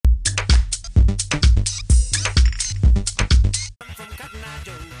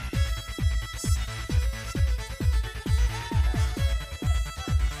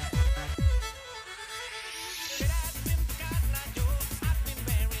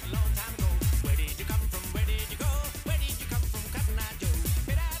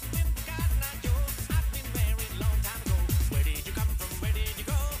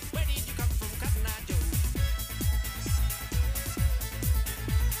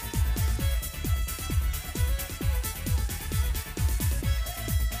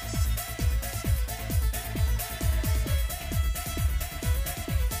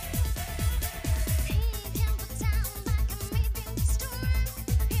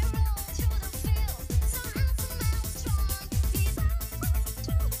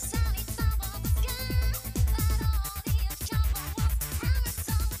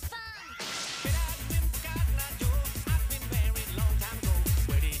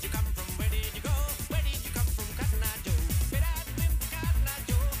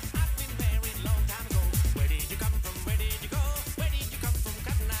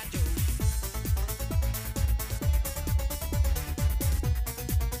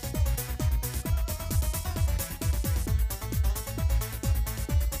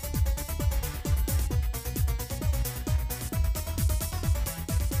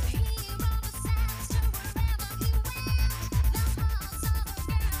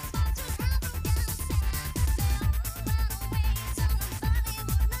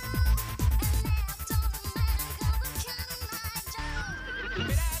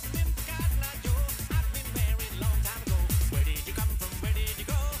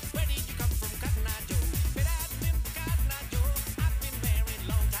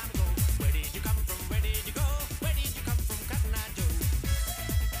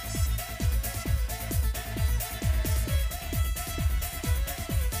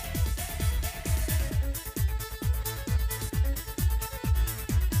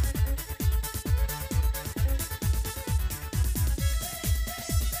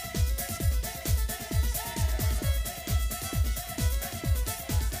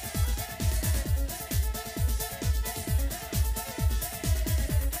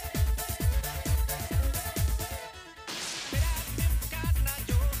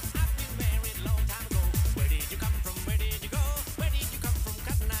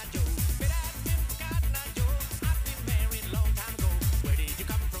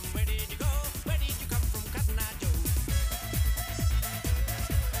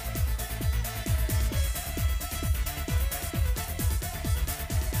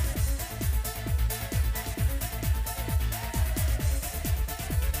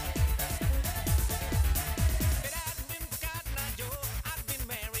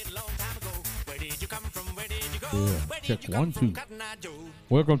Yeah, check 1, 2.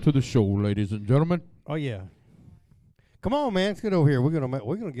 Welcome to the show, ladies and gentlemen. Oh yeah. Come on, man. Let's get over here. We're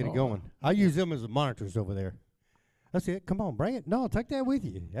gonna get it going. I use them as the monitors over there. That's it. Come on, bring it. No, take that with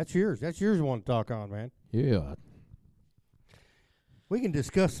you. That's yours. That's yours. You want to talk on, man. Yeah. We can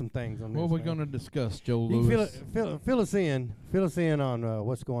discuss some things on this. What we're man. going to discuss, Joe You Lewis? fill us in. Fill us in on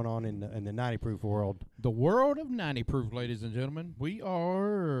what's going on in the 90 proof world. The world of 90 proof, ladies and gentlemen. We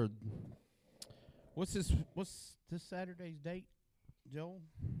are. What's this Saturday's date, Joel?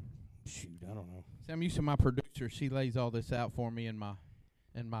 Shoot, I don't know. See, I'm used to my producer. She lays all this out for me in my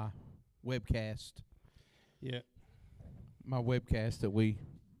webcast. Yeah. My webcast that we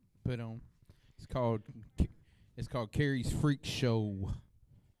put on. It's called Carrie's Freak Show.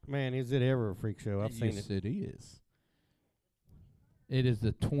 Man, is it ever a freak show? I've seen it. Yes, it is. It is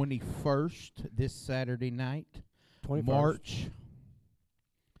the 21st, this Saturday night. 21st. March.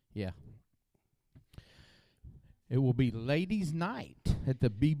 Yeah. It will be Ladies' Night at the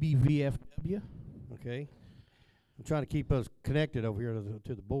BBVFW. Okay. I'm trying to keep us connected over here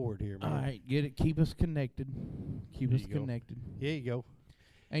to the board here, man. All right, get it. Keep us connected. Keep There us you go. connected. Here you go.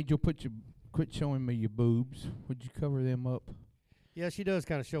 Angel, quit showing me your boobs. Would you cover them up? Yeah, she does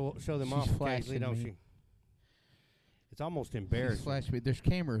kind of show them She's off occasionally, flashing don't me. she? It's almost She's embarrassing. flash me. There's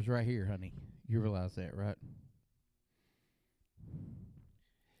cameras right here, honey. You realize that, right?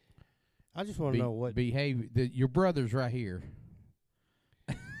 I just want to know what. behave. Your brother's right here.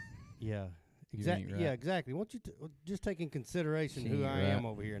 Yeah, You exactly. ain't right. Yeah, exactly. Won't you just take in consideration She who ain't I right. am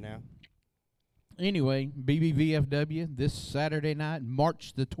over here now? Anyway, BBVFW this Saturday night,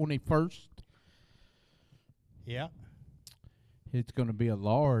 March the 21st. Yeah. It's going to be a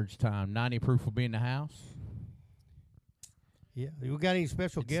large time. 90 proof will be in the house. Yeah. You got any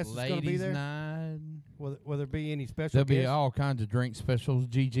special guests that's going to be Ladies' there? night. Will there be any special There'll guests? be all kinds of drink specials.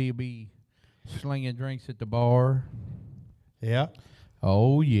 Gigi will be slinging drinks at the bar. Yeah.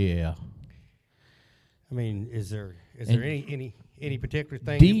 Oh yeah. I mean, is there And any particular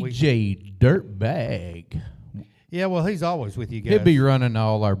thing? That we, DJ Dirtbag. yeah. Well, he's always with you guys. He'll be running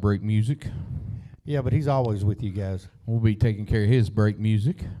all our break music. Yeah, but he's always with you guys. We'll be taking care of his break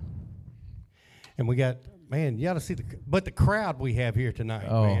music. And we got, man, you got to see the crowd we have here tonight,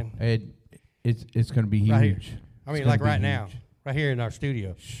 Oh, man. it's going to be huge. Right here. I It's mean, gonna like be right now, huge. right here in our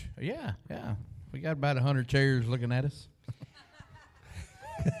studio. Yeah. We got about 100 chairs looking at us.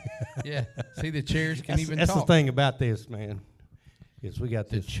 Yeah. See, the chairs can even That's talk. the thing about this, man. Is we got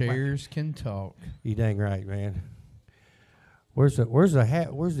The this. chairs can talk. You dang right, man. Where's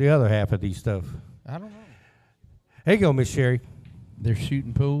the other half of these stuff? I don't know. There you go, Miss Sherry. They're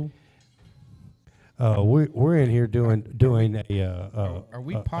shooting pool. We're in here doing a Are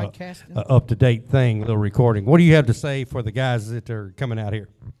we podcasting? up to date thing, little recording. What do you have to say for the guys that are coming out here?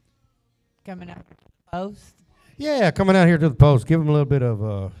 Coming up post. Yeah, coming out here to the post. Give them a little bit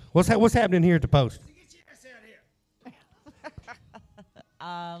of what's happening here at the post.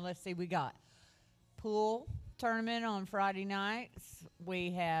 Let's see, we got pool tournament on Friday nights.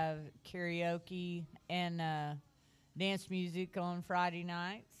 We have karaoke and dance music on Friday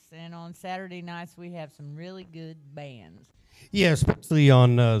nights. And on Saturday nights, we have some really good bands. Yeah, especially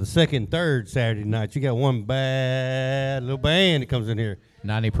on the second, third Saturday nights. You got one bad little band that comes in here.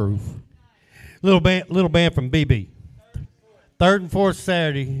 90 proof. Little band from BB. Third and fourth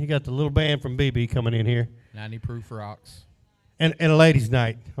Saturday, you got the little band from BB coming in here. 90 proof rocks. And a ladies'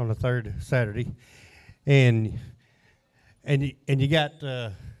 night on the third Saturday, and you got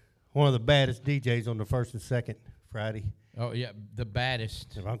one of the baddest DJs on the first and second Friday. Oh, yeah, the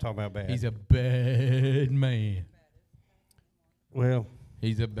baddest. If I'm talking about bad, He's a bad man. well.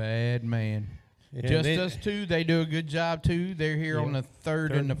 He's a bad man. Yeah, Just then us two, they do a good job, too. They're here Yeah. on the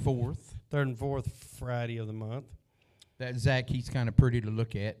third and the fourth. third and fourth Friday of the month. That Zach, he's kind of pretty to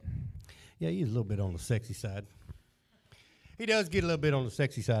look at. Yeah, he's a little bit on the sexy side. He does get a little bit on the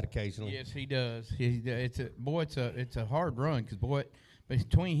sexy side occasionally. Yes, he does. It's a hard run because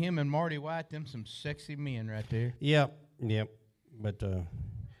between him and Marty White, them some sexy men right there. Yep. But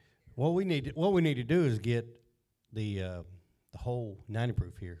what we need to do is get the whole 90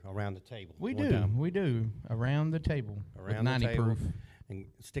 proof here around the table. We one do, time. around the table with Around the 90 table. proof. And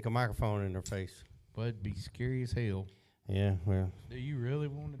stick a microphone in their face. But it'd be scary as hell. Yeah, well. Do you really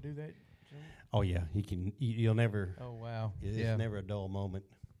want to do that? Oh yeah, he can. You'll never. Oh wow. It's Yeah. never a dull moment.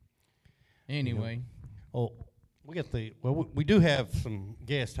 Anyway. Oh, we do have some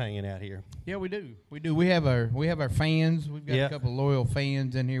guests hanging out here. Yeah, we do. We have our fans. We've got Yeah. a couple of loyal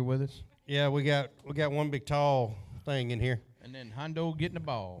fans in here with us. Yeah, we got one big tall thing in here, And then Hondo getting the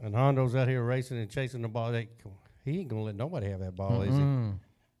ball. and Hondo's out here racing and chasing the ball. He ain't gonna let nobody have that ball, is he? Mm-mm.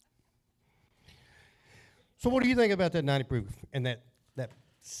 So what do you think about that 90 proof and that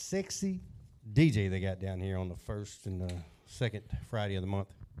sexy DJ they got down here on the first and the second Friday of the month?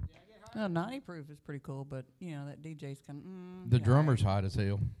 90 proof is pretty cool, but you know that DJ's kind of. The drummer's hot as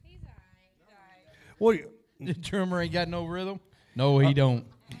hell. What? Do you, The drummer ain't got no rhythm. No, he don't.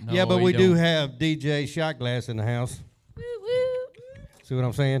 No, yeah, but he we do don't. have DJ Shot Glass in the house. See what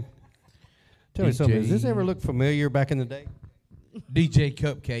I'm saying? Tell me something. Does this DJ. ever look familiar back in the day? DJ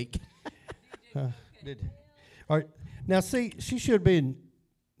Cupcake. All right. Now, see, she should be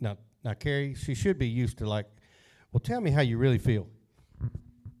now, Carrie. She should be used to like. Well, tell me how you really feel.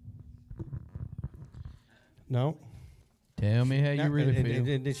 No. Tell me how No, you really and-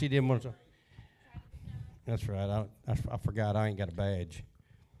 feel. and she didn't want to. That's right. I forgot. I ain't got a badge.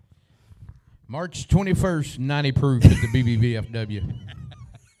 March 21st, 90 proof at the BBVFW.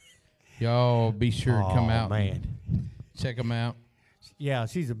 Y'all be sure to come out. man. Check them out. Yeah,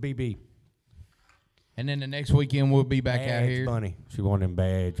 she's a BB. And then the next weekend we'll be back out Badge here. bunny. She one of them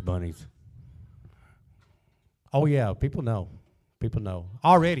badge bunnies. Oh yeah, people know. People know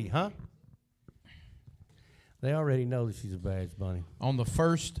already, huh? They already know that she's a badge bunny. On the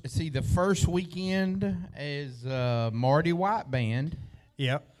first weekend is Marty White Band.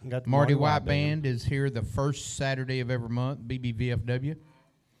 Yep. Got the Marty White Band is here the first Saturday of every month, BBVFW.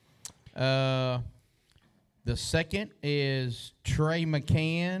 The second is Trey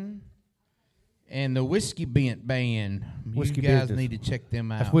McCann and the Whiskey Bent Band. Whiskey you guys Business. need to check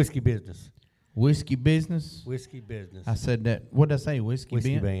them out. That's whiskey business. Whiskey Business. Whiskey business. I said that. What did I say? Whiskey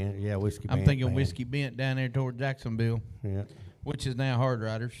Bent? band. Yeah, whiskey I'm band. thinking band. Whiskey Bent down there toward Jacksonville, Yeah. which is now Hard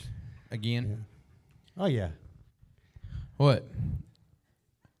Riders again. Oh yeah. What?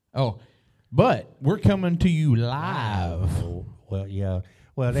 Oh, but we're coming to you live Oh, well, yeah.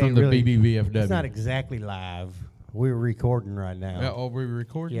 Well, they from ain't the really, BBVFW. It's not exactly live. We're recording right now. Oh, we're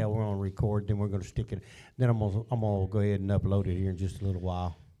recording? Yeah, we're on record. Then we're going to stick it. Then I'm gonna go ahead and upload it here in just a little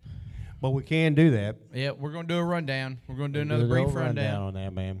while. But we can do that. Yeah, we're going to do a rundown. We're going to do another a brief little rundown. on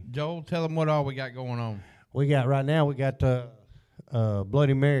that, man. Joel, tell them what all we got going on. We got right now. We got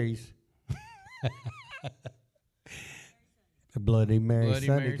Bloody Marys. The Bloody Mary Bloody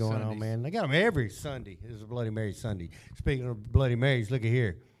Sunday Mary going on, Sundays. man. They got them every Sunday. This is a Bloody Mary Sunday. Speaking of Bloody Marys, look at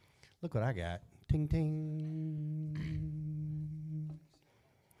here. Look what I got. Ting ting.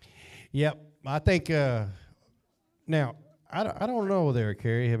 Yep, I think. Now, I don't know there,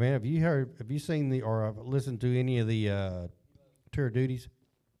 Carrie. Man, have you seen or listened to any of the tour duties?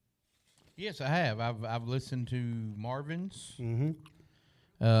 Yes, I have. I've listened to Marvin's.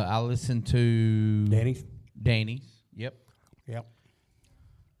 Mm-hmm. I listened to Danny's. Yep. Yep.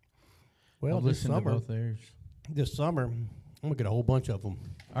 Well, I've this listened to summer, both theirs. I'm gonna get a whole bunch of them,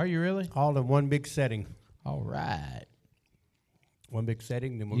 Are you really? all in one big setting. All right. One big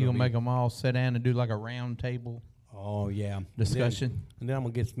setting. Then we're You gonna be- make them all sit down and do like a round table Oh yeah, discussion? And then I'm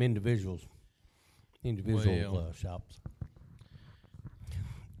gonna get some individual Well. shops.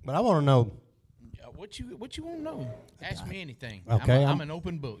 But I want to know. What you want to know? Ask me anything. Okay, I'm an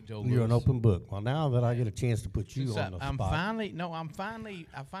open book, Joe. You're an Lewis. open book. Well, now that I get a chance to put you Since on the I'm spot,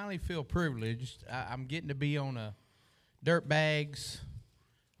 I finally feel privileged. I'm getting to be on a Dirtbags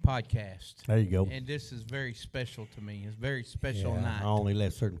podcast. there you go. And this is very special to me. It's a very special Yeah, night. I only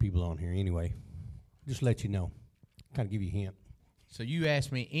let certain people on here anyway. Just let you know. Kind of give you a hint. So you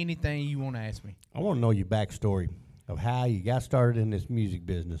ask me anything you want to ask me. I want to know your backstory of how you got started in this music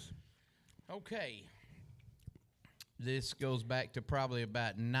business. Okay. This goes back to probably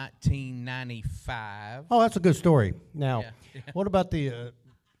about 1995. Oh, that's a good story. Now, Yeah. what about the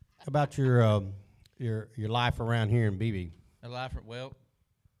about your life around here in BB? Well,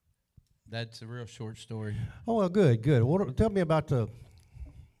 that's a real short story. Oh, well, good. What, tell me about that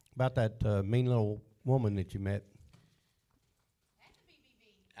mean little woman that you met.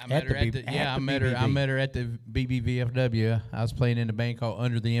 I met her at the I met her. I met her at the BBVFW. I was playing in a band called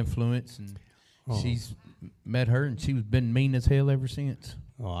Under the Influence, and she's met her, and she's been mean as hell ever since.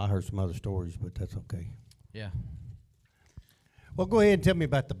 Oh, I heard some other stories, but that's okay. Yeah. Well, go ahead and tell me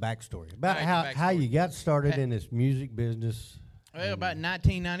about the backstory. About All right, the how backstory. you got started in this music business. Well, about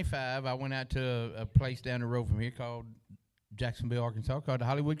 1995, I went out to a place down the road from here called Jacksonville, Arkansas, called the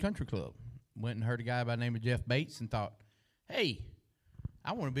Hollywood Country Club. Went and heard a guy by the name of Jeff Bates and thought, hey,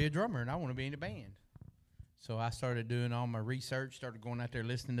 I want to be a drummer and I want to be in a band. So I started doing all my research, started going out there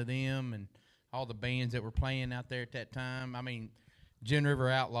listening to them and all the bands that were playing out there at that time. I mean, Gin River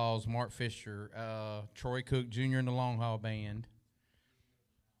Outlaws, Mark Fisher, Troy Cook Jr. and the Long Haul Band.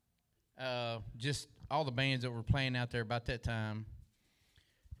 Just all the bands that were playing out there about that time.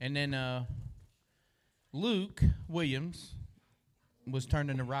 And then Luke Williams was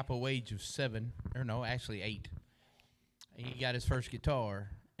turning the ripe old age of 7, or no, actually 8. He got his first guitar,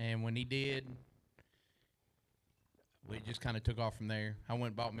 and when he did, we just kind of took off from there. I went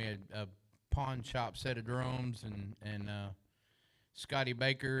and bought me a pawn shop set of drums and Scotty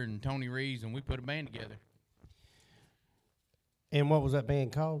Baker and Tony Reeves, and we put a band together. And what was that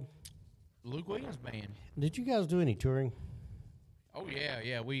band called? Luke Williams Band. Did you guys do any touring? Oh,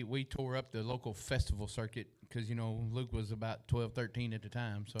 yeah. We tore up the local festival circuit because, you know, Luke was about 12, 13 at the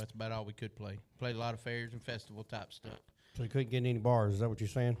time, so that's about all we could play. Played a lot of fairs and festival type stuff. So you couldn't get in any bars, is that what you're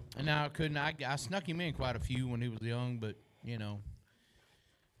saying? And now I couldn't. I snuck him in quite a few when he was young, but, you know,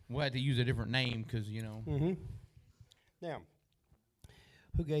 we had to use a different name because, you know. Mm-hmm. Now,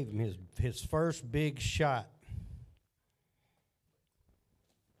 who gave him his first big shot?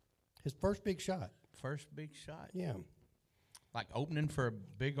 His first big shot. First big shot. Yeah. Like opening for a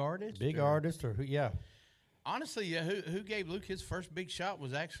big artist? Big artist or who? Yeah. Honestly, who gave Luke his first big shot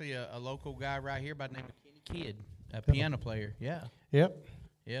was actually a local guy right here by the name of Kenny Kidd, a piano player. Yeah. Yep.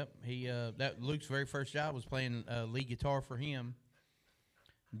 Yep. He that Luke's very first job was playing lead guitar for him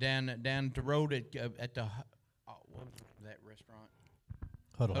down the road at the what was that restaurant?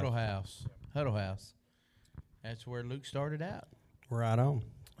 Huddle House. Huddle House. That's where Luke started out. Right on.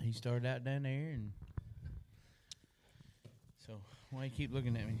 He started out down there, and so why you keep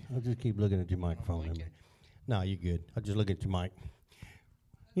looking at me? I'll just keep looking at your microphone. No, you're good. I'll just look at your mic.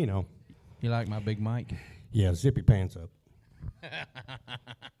 You know. You like my big mic? Yeah, zip your pants up.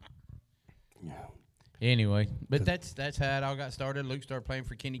 Yeah. Anyway, but that's how it all got started. Luke started playing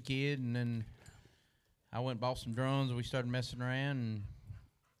for Kenny Kidd, and then I went and bought some drums, and we started messing around and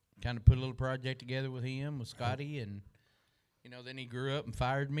kind of put a little project together with him, with Scotty, and, you know, then he grew up and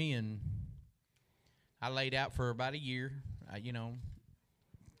fired me, and I laid out for about a year. You know,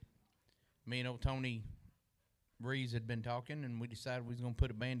 me and old Tony Reeves had been talking, and we decided we was going to put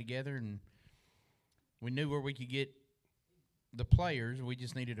a band together, and we knew where we could get the players. We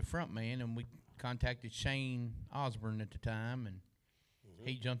just needed a front man, and we contacted Shane Osborne at the time, and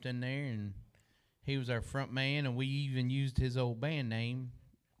he jumped in there, and he was our front man, and we even used his old band name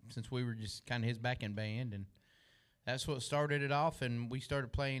since we were just kind of his backing band, and that's what started it off. And we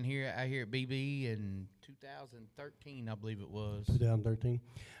started playing out here at BB in 2013, I believe it was. 2013.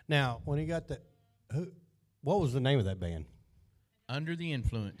 Now, when he got that, what was the name of that band? Under the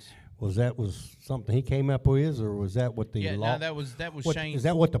Influence. Was something he came up with, or was that what the law? No, that was Shane. Is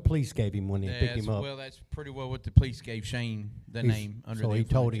that what the police gave him when they picked him up? Well, that's pretty well what the police gave Shane the name. Under so the he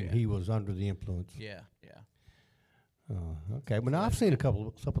Influence, told him he was under the influence. Yeah. Okay, but now I've seen a couple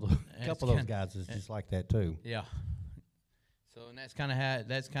of those guys is just like that too. Yeah. So and that's kind of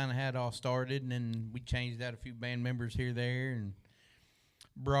how it all started, and then we changed out a few band members here, there, and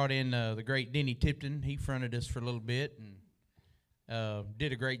brought in the great Denny Tipton. He fronted us for a little bit and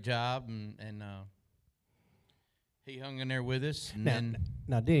did a great job, and he hung in there with us. And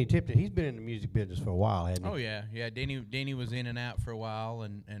now Denny Tipton, he's been in the music business for a while, hasn't he? Oh yeah. Denny was in and out for a while,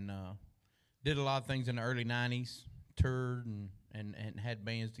 and did a lot of things in the early '90s. Toured and had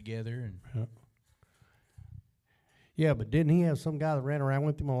bands together, and yeah, but didn't he have some guy that ran around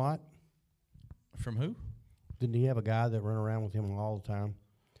with him a lot? From who? Didn't he have a guy that ran around with him all the time?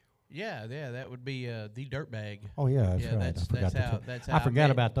 Yeah, that would be the Dirtbag. Oh yeah, that's right. I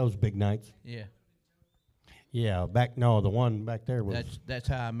forgot about those big nights. Yeah. Yeah, the one back there was. That's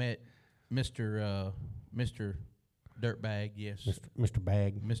how I met Mr. Dirtbag. Yes. Mr.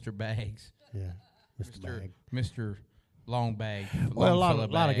 Bag. Mr. Bags. Yeah. Mr. Long Bag. Well, a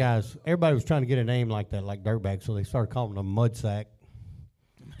lot of guys, everybody was trying to get a name like that, like Dirtbag, so they started calling him Mudsack.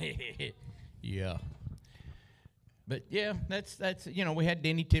 Yeah. But yeah, that's you know, we had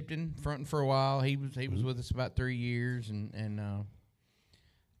Denny Tipton fronting for a while. He was with us about 3 years, and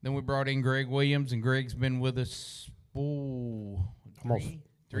then we brought in Greg Williams, and Greg's been with us almost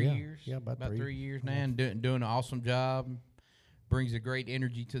 3 years. Yeah, about 3 years now, and doing an awesome job. Brings a great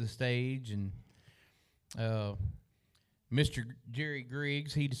energy to the stage, and Mr. Jerry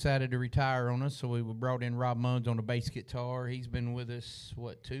Griggs, he decided to retire on us, so we brought in Rob Munns on the bass guitar. He's been with us,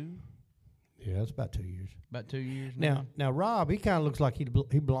 2? Yeah, that's about 2 years. About 2 years now. Now Rob, he kind of looks like he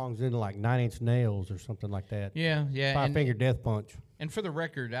belongs in like 9 Inch Nails or something like that. Yeah. Five Finger Death Punch. And for the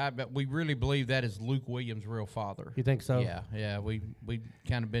record, we really believe that is Luke Williams' real father. You think so? Yeah. We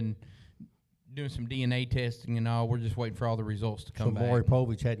kind of been doing some DNA testing and all. We're just waiting for all the results to come back. So Maury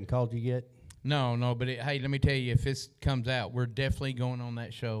Povich hadn't called you yet? No, but hey, let me tell you, if this comes out, we're definitely going on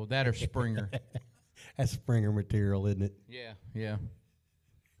that show. That or Springer. That's Springer material, isn't it? Yeah.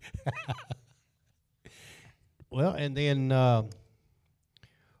 Well, and then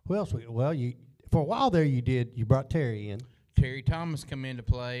who else? You for a while there, you brought Terry in. Terry Thomas come in to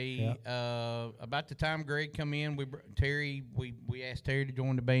play. Yeah. About the time Greg come in, we asked Terry to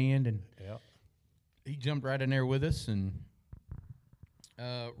join the band, and he jumped right in there with us. And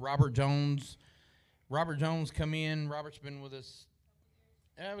Robert Jones come in. Robert's been with us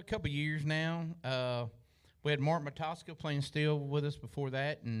a couple years now. We had Mark Matoska playing steel with us before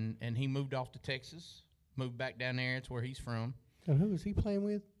that, and he moved off to Texas, moved back down there. That's where he's from. And who was he playing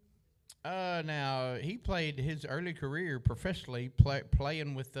with? Now, he played his early career professionally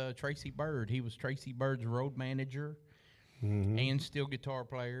playing with Tracy Bird. He was Tracy Bird's road manager and steel guitar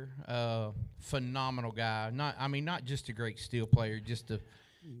player. Phenomenal guy. Not just a great steel player, just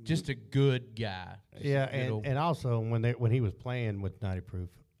a good guy. And also when he was playing with 90 Proof,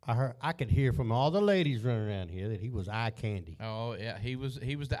 I could hear from all the ladies running around here that he was eye candy. Oh yeah, he was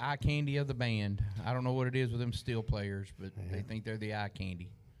the eye candy of the band. I don't know what it is with them steel players, but they think they're the eye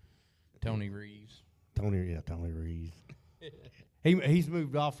candy. Tony Reeves. Tony Reeves. He's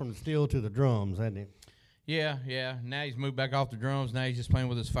moved off from the steel to the drums, hasn't he? Yeah. Now he's moved back off the drums. Now he's just playing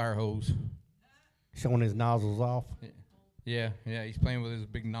with his fire hose. Showing his nozzles off. Yeah. He's playing with his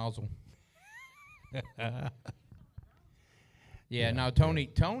big nozzle. No, Tony's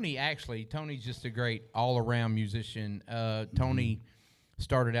just a great all-around musician. Tony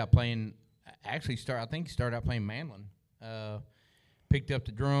started out playing. I think he started out playing mandolin. Picked up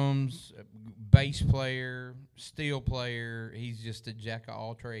the drums, bass player, steel player. He's just a jack of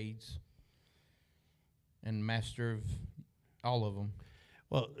all trades and master of all of them.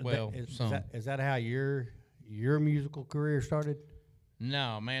 Well, is that how your musical career started?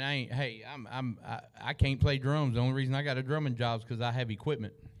 No, man, I ain't. Hey, I can't play drums. The only reason I got a drumming job is because I have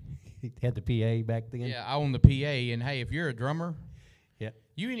equipment. You had the PA back then? Yeah, I own the PA. And hey, if you're a drummer,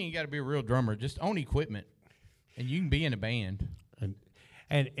 you ain't even got to be a real drummer. Just own equipment, and you can be in a band.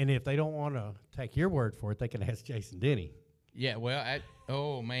 And if they don't want to take your word for it, they can ask Jason Denny. Yeah, well, I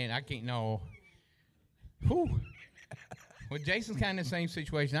can't know. Whew. Well, Jason's kind of the same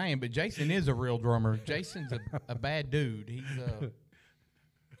situation I am, but Jason is a real drummer. Jason's a bad dude.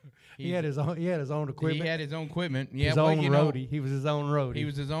 He had his own equipment. He had his own equipment. Yeah, his own roadie. He was his own roadie. He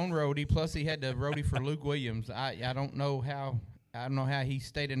was his own roadie. Plus, he had the roadie for Luke Williams. I don't know how he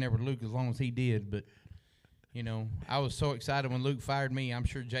stayed in there with Luke as long as he did, but. I was so excited when Luke fired me. I'm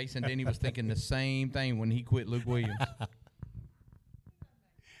sure Jason Denny was thinking the same thing when he quit Luke Williams.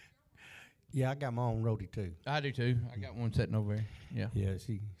 Yeah, I got my own roadie too. I do too. I got one sitting over there. Yeah. Yeah,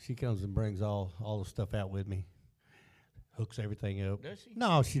 she comes and brings all the stuff out with me. Hooks everything up. Does she?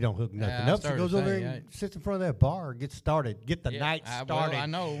 No, she don't hook nothing up. She goes over there and sits in front of that bar, gets started, get the night started. I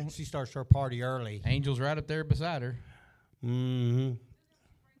know. She starts her party early. Angel's right up there beside her. Mm-hmm.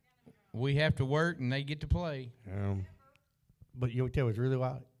 We have to work, and they get to play. But you know what's really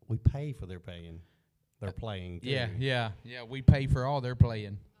wild? We pay for their playing. They're playing. Too. Yeah. We pay for all their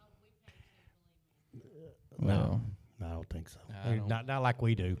playing. No, I don't think so. Not like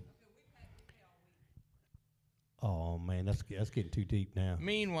we do. Oh man, that's getting too deep now.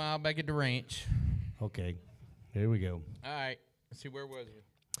 Meanwhile, back at the ranch. Okay, here we go. All right, let's see, where was we?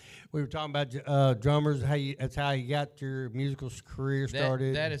 We were talking about drummers. That's how you got your musical career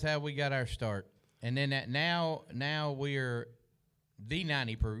started. That is how we got our start. And then now we are the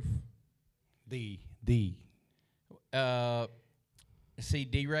 90 Proof. The. See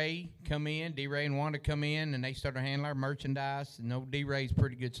D-Ray come in. D-Ray and Wanda come in, and they started handling our merchandise. D-Ray's a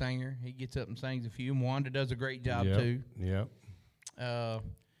pretty good singer. He gets up and sings a few. And Wanda does a great job too. Yep.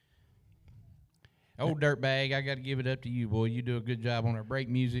 Old Dirtbag, I got to give it up to you, boy. You do a good job on our break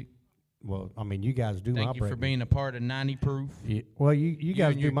music. Well, I mean, you guys do my break. Thank you for being a part of 90 Proof. Yeah. Well, you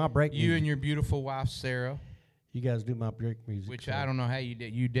guys do my break music. You and your beautiful wife, Sarah. You guys do my break music. Which I don't know how you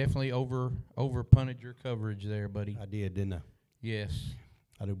did. You definitely over-punted your coverage there, buddy. I did, didn't I? Yes.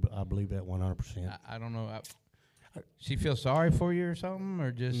 I do. I believe that 100%. I don't know. She feel sorry for you or something,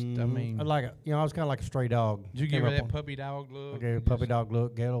 or just, I mean. I was kind of like a stray dog. Did you give her that puppy dog look? I gave her a puppy dog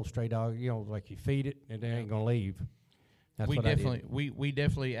look, get a little stray dog. Like you feed it, and they ain't going to leave. That's what I did. We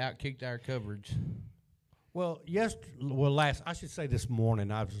definitely outkicked our coverage. Well, I should say this morning,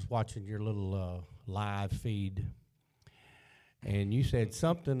 I was just watching your little live feed, and you said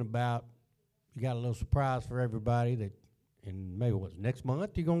something about you got a little surprise for everybody that. And maybe next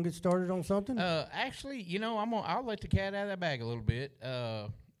month you gonna get started on something? Actually, I'll let the cat out of the bag a little bit.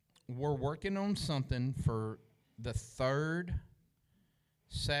 We're working on something for the third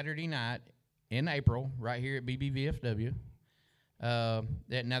Saturday night in April, right here at BBVFW. Now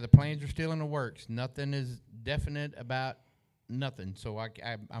the plans are still in the works. Nothing is definite about nothing. So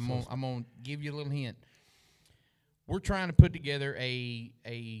I'm gonna give you a little hint. We're trying to put together a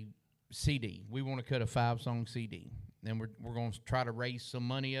CD. We want to cut a 5-song CD. then we're going to try to raise some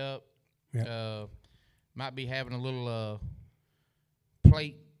money up. Yeah. Might be having a little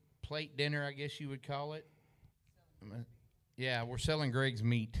plate dinner, I guess you would call it. Yeah, we're selling Greg's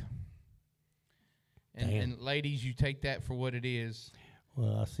meat. And ladies, you take that for what it is.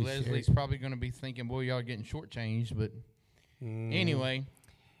 Well, I see. Leslie's probably going to be thinking, boy, y'all getting shortchanged. But anyway,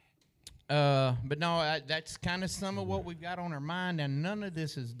 but no, that's kind of some of what we've got on our mind. And none of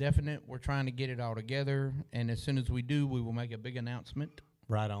this is definite. We're trying to get it all together. And as soon as we do, we will make a big announcement.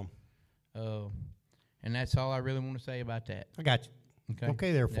 Right on. And that's all I really want to say about that. I got you.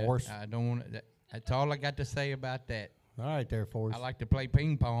 Okay there, Forrest. I don't want to. That's all I got to say about that. All right there, Forrest. I like to play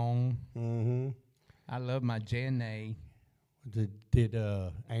ping pong. Mm-hmm. I love my Jenny. Did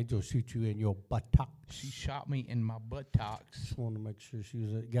Angel shoot you in your buttocks? She shot me in my buttocks. Just wanted to make sure she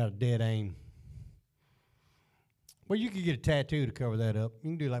got a dead aim. Well, you could get a tattoo to cover that up. You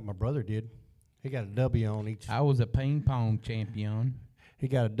can do like my brother did. He got a W on each. I was a ping pong champion. He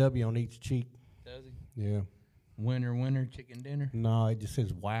got a W on each cheek. Does he? Yeah. Winner, winner, chicken dinner. No, it just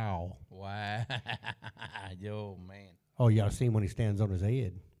says wow. Wow. Yo, man. Oh, you gotta see him when he stands on his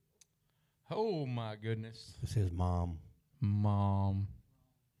head. Oh, my goodness. It says mom. Mom.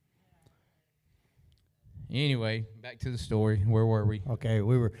 Anyway, back to the story. Where were we? Okay,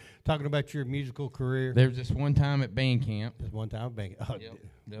 we were talking about your musical career. There was this one time at band camp. There's one time bang.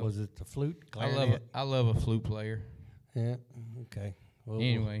 Yep. Was it the flute? I love a flute player. Yeah. Okay. Well,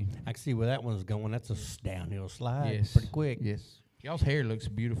 Anyway. I can see where that one's going. That's a downhill slide. Yes. Pretty quick. Yes. Y'all's hair looks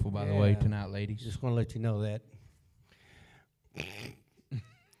beautiful, by the way, Yeah. tonight, ladies. Just want to let you know that.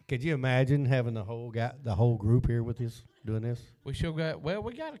 Could you imagine having the whole group here with us doing this? We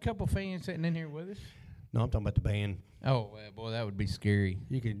got a couple fans sitting in here with us. No, I'm talking about the band. Oh, well, boy, that would be scary.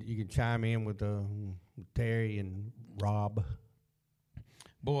 You can chime in with Terry and Rob.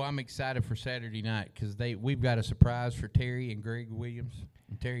 Boy, I'm excited for Saturday night because we've got a surprise for Terry and Greg Williams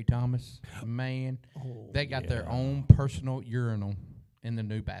and Terry Thomas. Man, they got their own personal urinal in the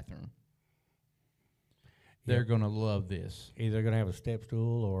new bathroom. They're going to love this. Either going to have a step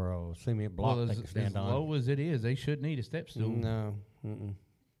stool or a cement block they can stand on. As low as it is, they should need a step stool. No.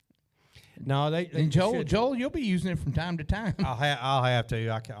 No, they And should. Joel, you'll be using it from time to time. I'll have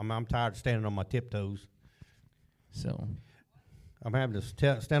to. I'm tired of standing on my tiptoes. So, I'm having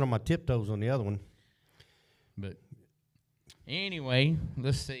to stand on my tiptoes on the other one. but anyway,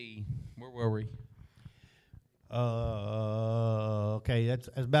 let's see. Where were we? Okay, that's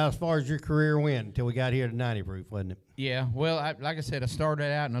about as far as your career went until we got here to 90 Proof, wasn't it? Yeah, well, like I said, I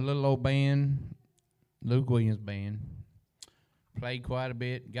started out in a little old band, Luke Williams band. Played quite a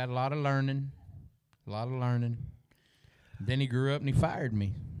bit, got a lot of learning. Then he grew up and he fired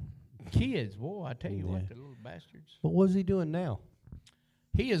me. Kids, boy, I tell you what, the little bastards. But what's he doing now?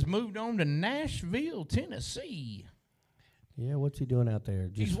 He has moved on to Nashville, Tennessee. Yeah, what's he doing out there?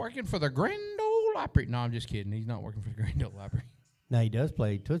 He's working for the Grand Ole Opry. No, I'm just kidding. He's not working for the Grand Ole Opry. Now he does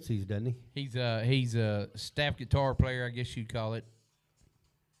play Tootsies, doesn't he? He's a staff guitar player, I guess you'd call it.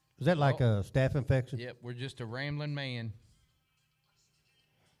 Is that like a staph infection? Yep, we're just a rambling man.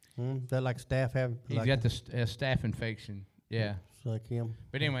 Is that like staph having? He's like got the staph infection. Yeah. It's like him.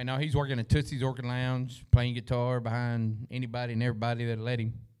 But anyway, no, he's working at Tootsie's Orchid Lounge, playing guitar behind anybody and everybody that'll let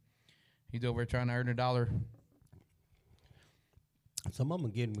him. He's over there trying to earn $1. Some of them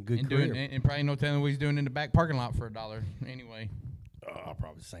are getting a good And career. and probably no telling what he's doing in the back parking lot for $1. Anyway.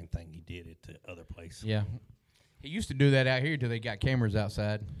 Probably the same thing he did at the other place. Yeah. He used to do that out here till they got cameras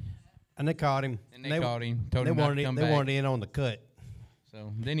outside. And they caught him. And they caught him, told they him not wanted to come they back. wanted in on the cut.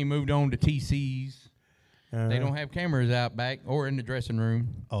 So then he moved on to TC's. They don't have cameras out back or in the dressing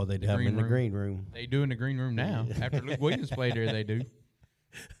room. Oh, they have them in the green room. They do in the green room now. After Luke Williams played there, they do.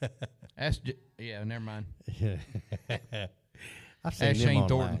 Never mind. I've seen Ask them Shane online.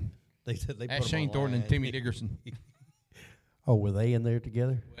 Thornton. They said they Ask put Shane Thornton and Timmy Dickerson. Oh, were they in there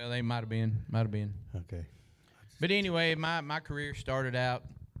together? Well, they might have been. Okay. But anyway, my career started out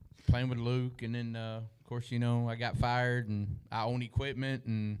playing with Luke, and then, of course, I got fired, and I own equipment,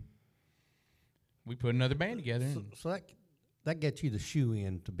 and we put another band together. So that gets you the shoe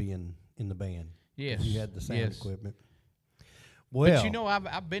in to be in the band. Yes. You had the sound Yes. equipment. Well, But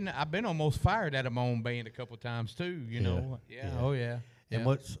I've been almost fired out of my own band a couple of times too. You know. Yeah. Oh yeah. and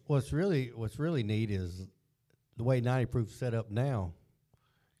Yeah. what's really neat is the way 90 Proof set up now.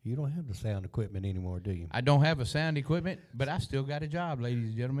 You don't have the sound equipment anymore, do you? I don't have a sound equipment, but I still got a job, ladies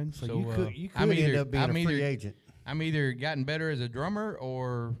and gentlemen. So, you could end up being a free agent. I'm either gotten better as a drummer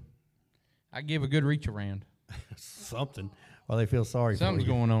or I give a good reach around. Something. Or they feel sorry Something's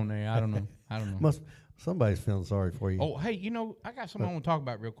for you. going on there. I don't know. Somebody's feeling sorry for you. Oh, hey, I got something I want to talk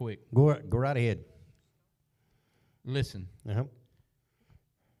about real quick. Go right ahead. Listen, Uh-huh.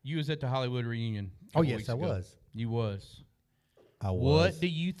 you was at the Hollywood reunion. a Oh, couple yes, weeks I ago. was. You was. I was. What do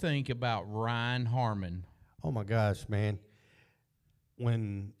you think about Ryan Harmon? Oh, my gosh, man.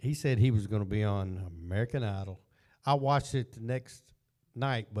 When he said he was going to be on American Idol, I watched it the next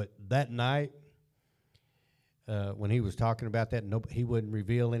night, but that night, when he was talking about that, he wouldn't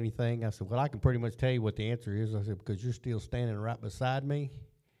reveal anything. I said, well, I can pretty much tell you what the answer is. I said, because you're still standing right beside me.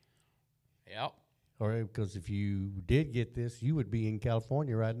 Yep. Or because if you did get this, you would be in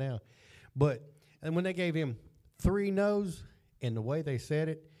California right now. And when they gave him 3 no's, and the way they said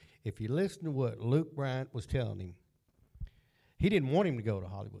it, if you listen to what Luke Bryant was telling him, he didn't want him to go to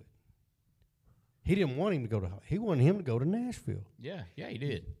Hollywood. He didn't want him to go to Hollywood. He wanted him to go to Nashville. Yeah, he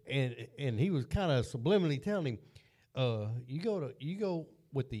did. And he was kind of subliminally telling him, you go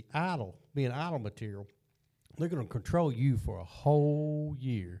with the idol, being idol material, they're going to control you for a whole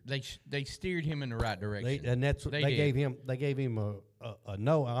year. They steered him in the right direction. And that's what they gave him. They gave him a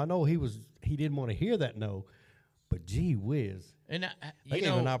no. I know he didn't want to hear that no, but gee whiz, And they gave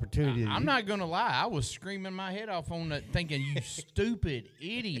him an opportunity. I'm not gonna lie. I was screaming my head off on that, thinking, "You stupid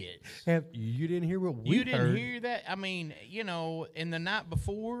idiots! You didn't hear what we You didn't heard. hear that? I mean, in the night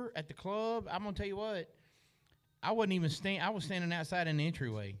before at the club, I'm gonna tell you what. I wasn't even I was standing outside in the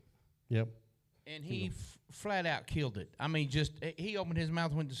entryway, Yep. and he flat out killed it. I mean, he opened his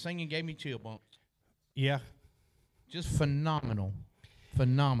mouth, went to singing, gave me chill bumps. Yeah. Just phenomenal,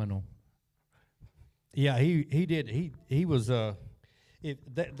 phenomenal. Yeah, he did. He was. They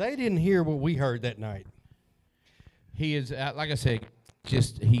didn't hear what we heard that night. He is, like I said,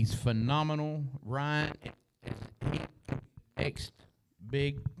 he's phenomenal. Ryan, he next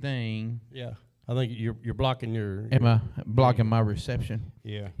big thing. Yeah. I think you're blocking your. Am I blocking my reception?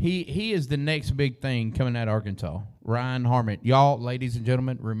 Yeah. He is the next big thing coming out of Arkansas. Ryan Harmon. Y'all, ladies and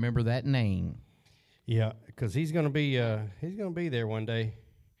gentlemen, remember that name. Yeah, because he's gonna be there one day.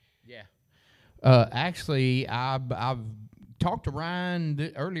 Yeah. Actually, I've talked to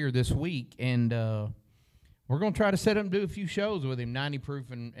Ryan earlier this week, and we're gonna try to set up and do a few shows with him, 90 Proof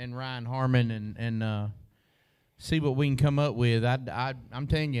and Ryan Harmon, and see what we can come up with. I'm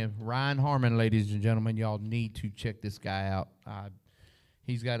telling you, Ryan Harmon, ladies and gentlemen, y'all need to check this guy out.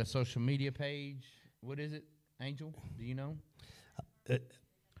 He's got a social media page. What is it, Angel? Do you know?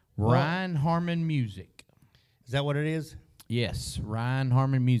 Ryan Harmon Music. Is that what it is? Yes, Ryan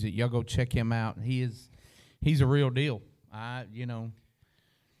Harmon Music. Y'all go check him out. He's a real deal. We're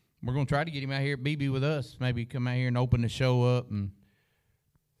gonna try to get him out here at BB with us. Maybe come out here and open the show up and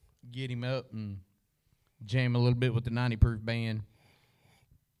get him up and jam a little bit with the 90 Proof band.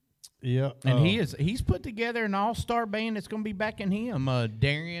 Yeah. And he's put together an all-star band that's gonna be backing him.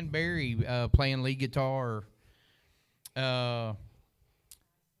 Darian Berry playing lead guitar. Ty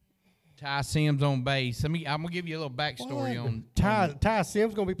Sims on bass. I'm gonna give you a little backstory on Ty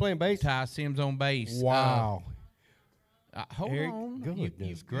Sims gonna be playing bass. Ty Sims on bass. Wow. Hold Eric, on.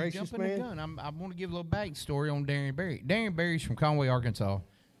 goodness gracious, jumping man. the gun. I want to give a little backstory on Darian Berry. Darian Berry's from Conway, Arkansas.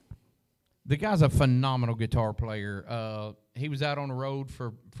 The guy's a phenomenal guitar player. He was out on the road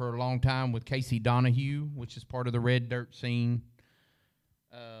for a long time with Casey Donahue, which is part of the Red Dirt scene.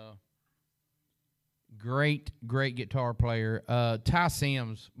 Great guitar player. Ty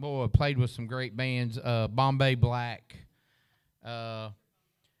Sims, boy, played with some great bands. Bombay Black. I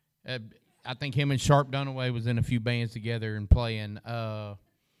think him and Sharp Dunaway was in a few bands together and playing.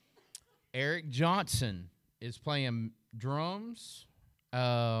 Eric Johnson is playing drums.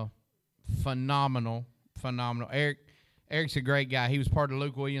 Phenomenal. Eric's a great guy. He was part of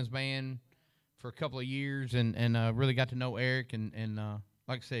Luke Williams' band for a couple of years and really got to know Eric and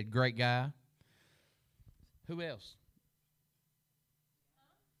like I said, great guy. Who else?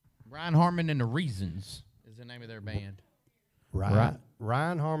 Ryan Harmon and the Reasons is the name of their band. Ryan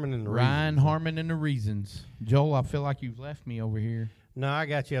Harmon and the Ryan Reasons. Harmon and the Reasons. Joel, I feel like you've left me over here. No, I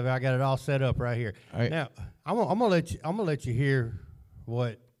got you. I got it all set up right here. All right. Now, I'm gonna let you hear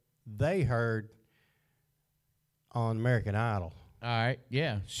what they heard on American Idol, All right,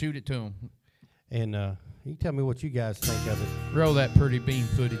 yeah, shoot it to him. and you tell me what you guys think of it. Roll that pretty bean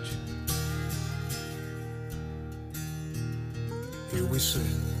footage. Here we sit,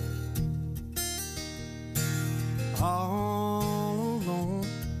 all alone,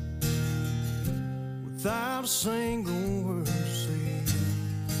 without a single word to say.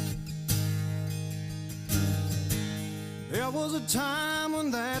 There was a time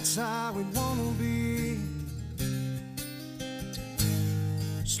when that's how we'd wanna be,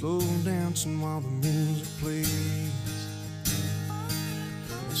 slow dancing while the music plays.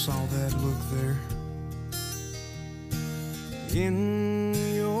 I saw that look there in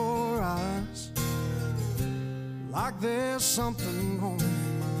your eyes, like there's something on your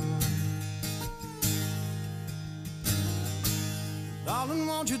mind. Darling,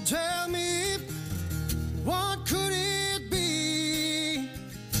 won't you tell me, what could it be?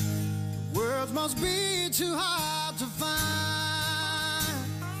 The words must be too hard to find.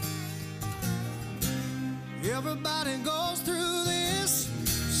 Everybody goes through this.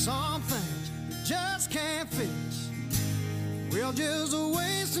 Some things you just can't fix. We're just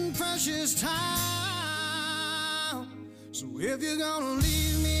wasting precious time. So if you're gonna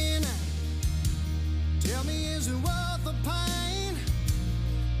leave me now, tell me, is it worth the pain?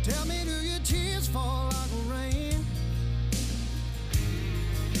 Tell me, do your tears fall like rain?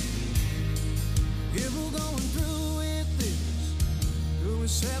 If we're going through with this, do we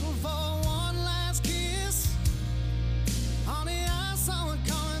settle for one last kiss? Honey, I saw it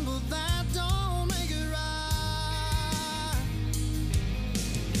coming, but that don't make it right.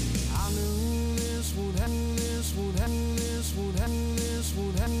 I knew this would happen, this would happen, this would happen, this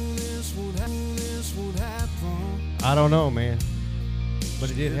would happen, this would happen, this would happen. I don't know, man. But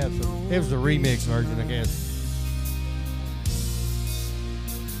it did have some. It was a remix version, I guess.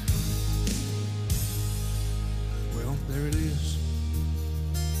 Well, there it is.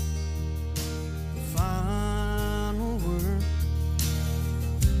 The final word.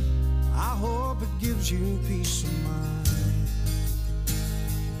 I hope it gives you peace of mind.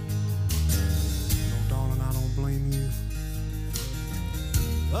 No, darling, I don't blame you,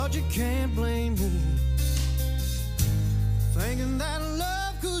 but you can't blame me, thinking that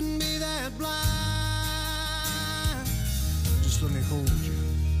love couldn't be that blind. Just let me hold you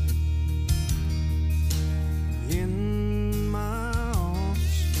in my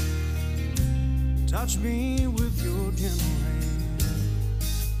arms. Touch me with your gentle hand.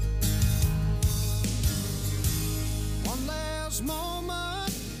 One last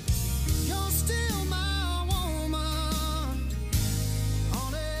moment, you're still my woman.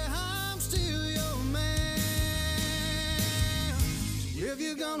 Honey, I'm still your man. If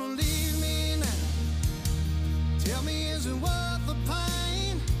you're gonna leave me now, tell me, is it worth the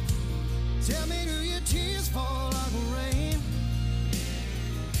pain? Tell me, do your tears fall like rain?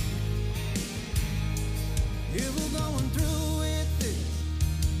 If we're going through with this,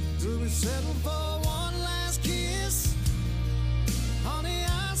 do we settle for one last kiss? Honey,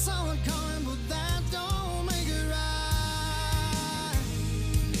 I saw it coming, but that don't make it right.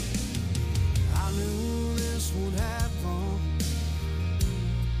 I knew this would happen,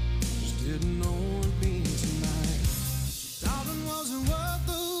 just didn't know it'd be tonight. Darling, wasn't worth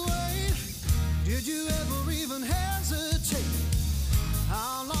the wait. Did you ever even hesitate?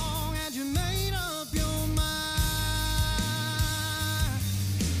 How long had you made up your mind?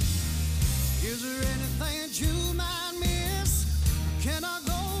 Is there anything that you might miss? Can I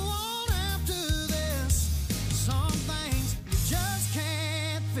go on after this? Some things you just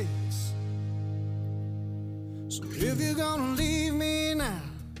can't fix. So if you're gonna leave me now,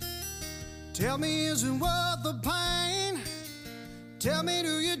 tell me, is it worth the pain? Tell me,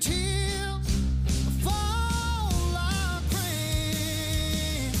 do your tears fall like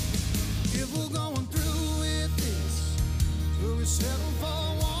rain? If we're going through with this, will we settle for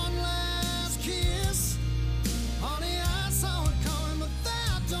one last kiss? Honey, I saw it coming, but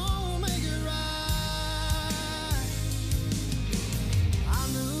that don't make it right. I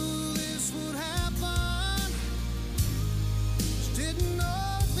knew this would happen, just didn't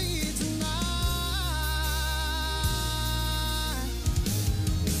know it'd be tonight.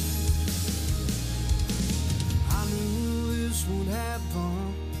 I knew this would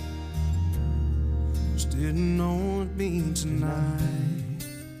happen, just didn't know it'd be tonight.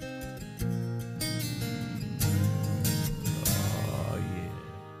 Oh yeah.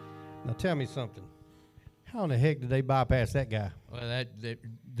 Now tell me something. How in the heck did they bypass that guy? Well,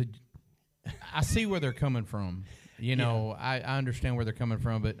 I see where they're coming from. You know, I understand where they're coming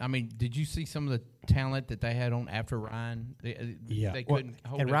from, but I mean, did you see some of the talent that they had on after Ryan? Yeah. They Well, couldn't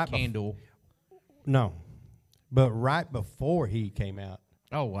hold and a right bef- candle. No, but right before he came out,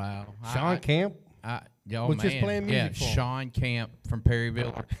 Oh wow, Sean Camp. oh, was just man. playing music for him. Sean Camp from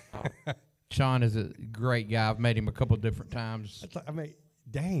Perryville. Sean is a great guy. I've met him a couple different times. I mean,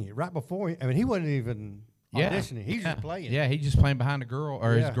 dang! Right before, he wasn't even auditioning. He's just playing. Yeah, he's just playing behind a girl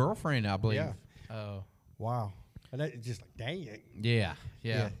or his Yeah. girlfriend, I believe. Yeah. Wow. And that's just like, dang it.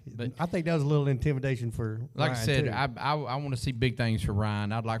 Yeah. But I think that was a little intimidation for like I Ryan, said, too. I want to see big things for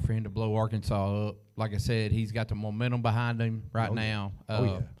Ryan. I'd like for him to blow Arkansas up. Like I said, he's got the momentum behind him right Oh, yeah. now. Oh,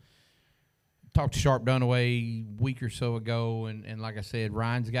 yeah. Talked to Sharp Dunaway a week or so ago, and like I said,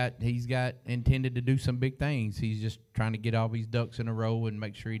 he's got intended to do some big things. He's just trying to get all these ducks in a row and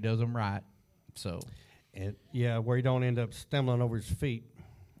make sure he does them right. So, And yeah, where he don't end up stumbling over his feet.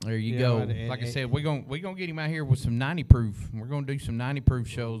 There you Yeah, go. and- Like I and- said, we're gonna get him out here with some 90 proof. We're gonna do some 90 proof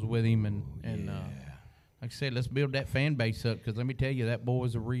shows with him, and like I said, let's build that fan base up, because let me tell you, that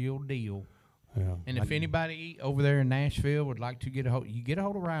boy's a real deal. Yeah. And if anybody over there in Nashville would like to get a hold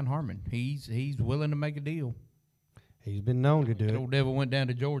of Ryan Harmon. He's willing to make a deal. He's been known to do That it. old devil went down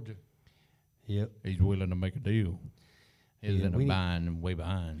to Georgia. Yep. He's willing to make a deal. He's Yeah, in a we need- bind and way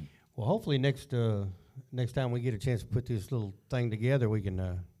behind. Well, hopefully next time we get a chance to put this little thing together, we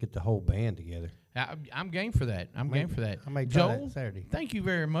can get the whole band together. I'm game for that. I'm game for that. I may try that Joel, Saturday. thank you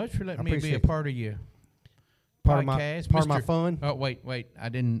very much for letting I me be a appreciate part of your Part podcast. of my Mr. fun. Oh, wait. I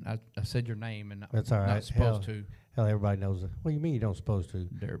didn't. I said your name, and That's all right. not supposed to. Hell, everybody knows it. What do you mean you don't supposed to?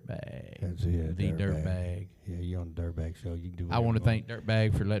 Dirtbag. That's it. The Dirtbag. Yeah, you're on the Dirtbag show. You can do. I want to whatever thank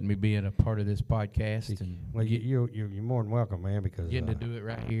Dirtbag for letting me be in a part of this podcast you want. and Well, you're more than welcome, man. Because getting to do it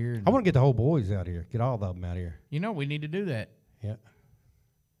right here. I want to get the whole boys out here. Get all of them out here. You know, we need to do that. Yeah.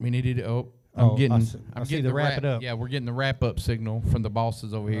 We need to. Oh, I'm getting. I see I'm the getting the wrap it up. Yeah, we're getting the wrap up signal from the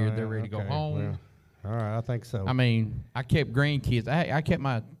bosses over here. Oh, They're yeah, ready to go okay, home. well, all right, I think so. I mean, I kept grandkids. I kept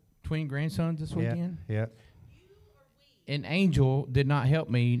my twin grandsons this weekend. Yeah. And Angel did not help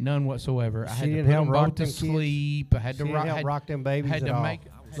me none whatsoever. I She had to didn't put help them rock both to them kids? sleep. I had She to didn't help rock them babies had at to all. make-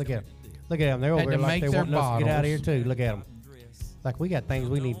 Look at them. Look at them. They're over Had there to like make they their want us to get out of here bottles. too. Look at them. Like we got things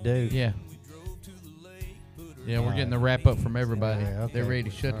we need to do. Yeah. Yeah, we're getting the wrap up from everybody. Yeah, okay. They're ready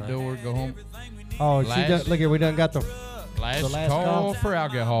to shut the door, go home. Oh, she Last- done, look here. We done got the. Last, last call call? for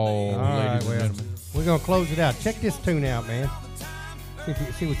alcohol, All right, ladies well, and gentlemen. we're gonna close it out. Check this tune out, man.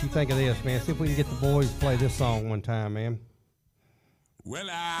 See what you think of this, man. See if we can get the boys to play this song one time, man. Well,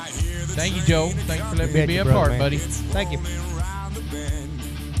 I hear the Thank you, Joe. Thanks for letting me Bet be you, a brother, part, man. buddy. Thank you. around the bend,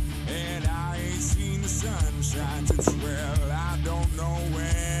 and I ain't seen the sunshine since, well, I don't know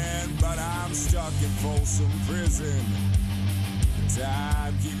when, but I'm stuck in Folsom Prison.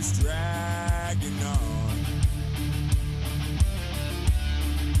 Time keeps dragging on.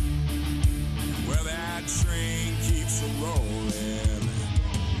 Well, that train keeps a-rolling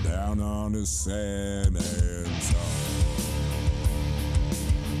down on the San Antonio.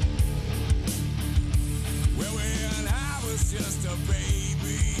 Well, when I was just a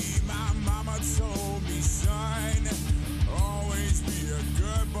baby, my mama told me, son, always be a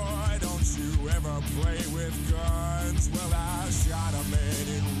good boy, don't you ever play with guns. Well, I shot a man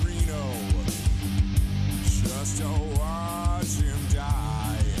in Reno just a while